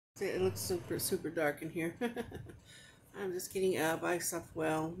It looks super, super dark in here. I'm just getting up. I slept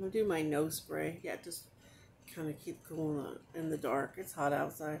well. I'll do my nose spray. Yeah, just kind of keep cool in the dark. It's hot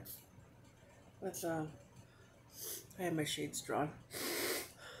outside. But I have my shades drawn.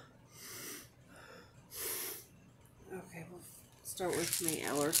 Okay, we'll start with my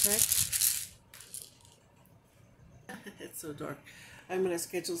Allertech. It's so dark. I'm going to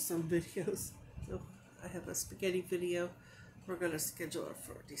schedule some videos. So I have a spaghetti video. We're going to schedule it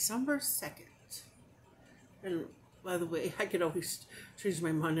for December 2nd. And by the way, I could always change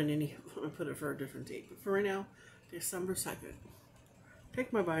my mind on any of them and put it for a different date. But for right now, December 2nd.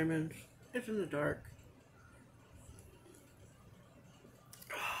 Take my vitamins. It's in the dark.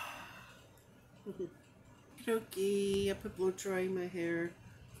 Okay, I put blow dry in my hair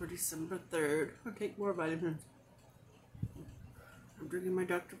for December 3rd. I'll take more vitamins. I'm drinking my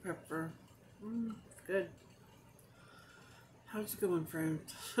Dr. Pepper. It's good. How's it going,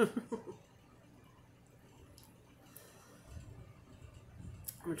 friends? I'm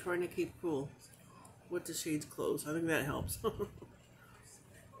trying to keep cool with the shades closed. I think that helps.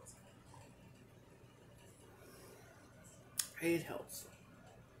 It helps.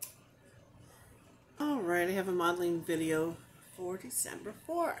 Alright, I have a modeling video for December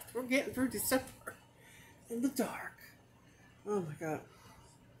 4th. We're getting through December in the dark. Oh my god.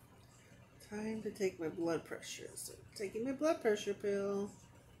 Time to take my blood pressure. So, taking my blood pressure pill.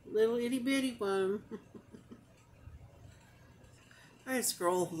 Little itty bitty one. I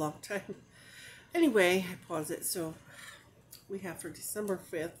scroll a long time. Anyway, I pause it. So, we have for December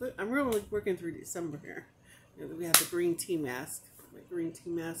 5th. I'm really working through December here. We have the green tea mask. My green tea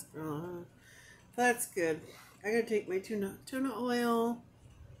mask. That's good. I gotta take my tuna oil.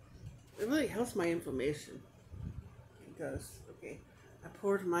 It really helps my inflammation. It does. Okay. I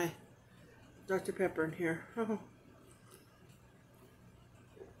poured my Dr. Pepper in here.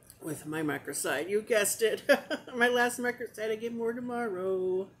 With my microside. You guessed it. My last microside. I get more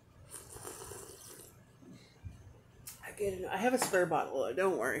tomorrow. I have a spare bottle.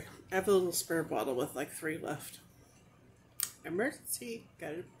 Don't worry. I have a little spare bottle with like 3 left. Emergency.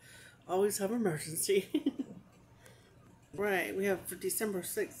 Gotta always have emergency. Right. We have for December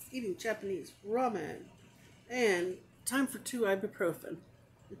 6th eating Japanese ramen. And time for 2 ibuprofen.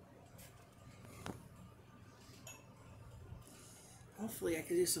 Hopefully I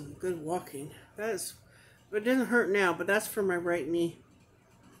can do some good walking. It doesn't hurt now, but that's for my right knee.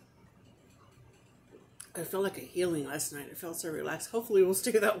 I felt like a healing last night. I felt so relaxed. Hopefully it will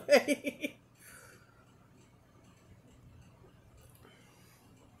stay that way.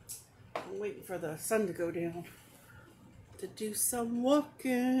 I'm waiting for the sun to go down to do some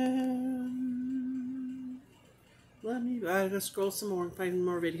walking. I gotta scroll some more and find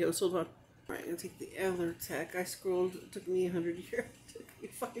more videos. Hold on. Alright, I'm gonna take the Allertech. I scrolled. It took me 100 years. It took me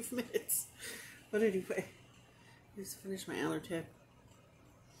 5 minutes. But anyway, let's finish my Allertech.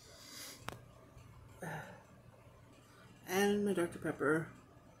 And my Dr. Pepper.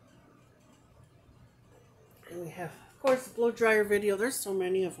 And we have, of course, the blow dryer video. There's so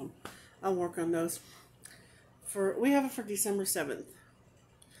many of them. I'll work on those. We have it for December 7th.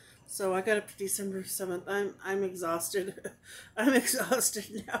 So I got up to December 7th. I'm exhausted. I'm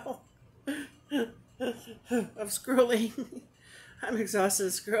exhausted now. Of scrolling. I'm exhausted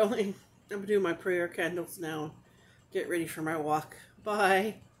of scrolling. I'm gonna do my prayer candles now. Get ready for my walk.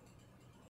 Bye.